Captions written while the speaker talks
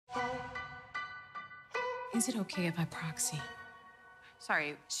Is it okay if I proxy?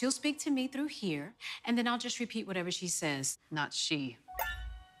 Sorry. She'll speak to me through here, and then I'll just repeat whatever she says. Not she.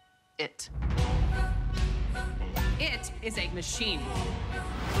 It. It is a machine.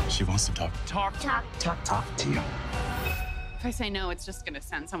 She wants to talk. Talk to you. If I say no, it's just gonna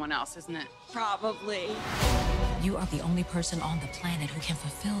send someone else, isn't it? Probably. You are the only person on the planet who can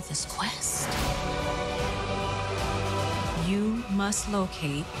fulfill this quest. You must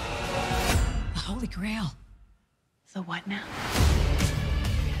locate the Holy Grail. So what now?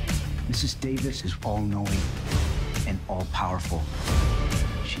 Mrs. Davis is all-knowing and all-powerful.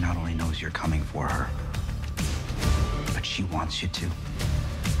 She not only knows you're coming for her, but she wants you to.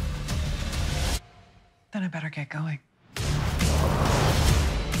 Then I better get going.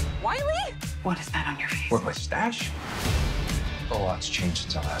 Wiley? What is that on your face? What, my stash? A lot's changed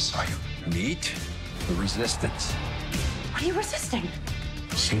since I last saw you. Meet the resistance. What are you resisting?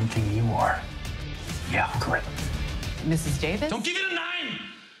 Same thing you are. Yeah, correct. Mrs. Davis? Don't give it a 9!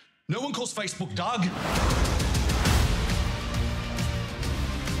 No one calls Facebook dog.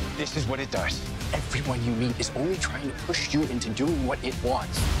 This is what it does. Everyone you meet is only trying to push you into doing what it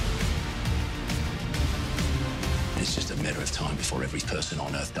wants. It's just a matter of time before every person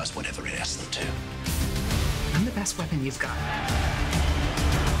on Earth does whatever it asks them to. I'm the best weapon you've got.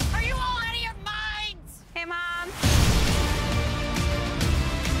 Are you all out of your minds? Hey, Mom.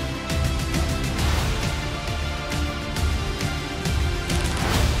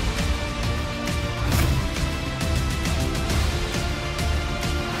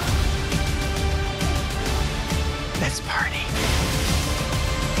 Let's party.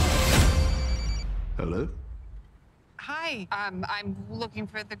 Hello? Hi. I'm looking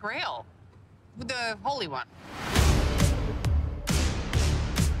for the Grail. The Holy One.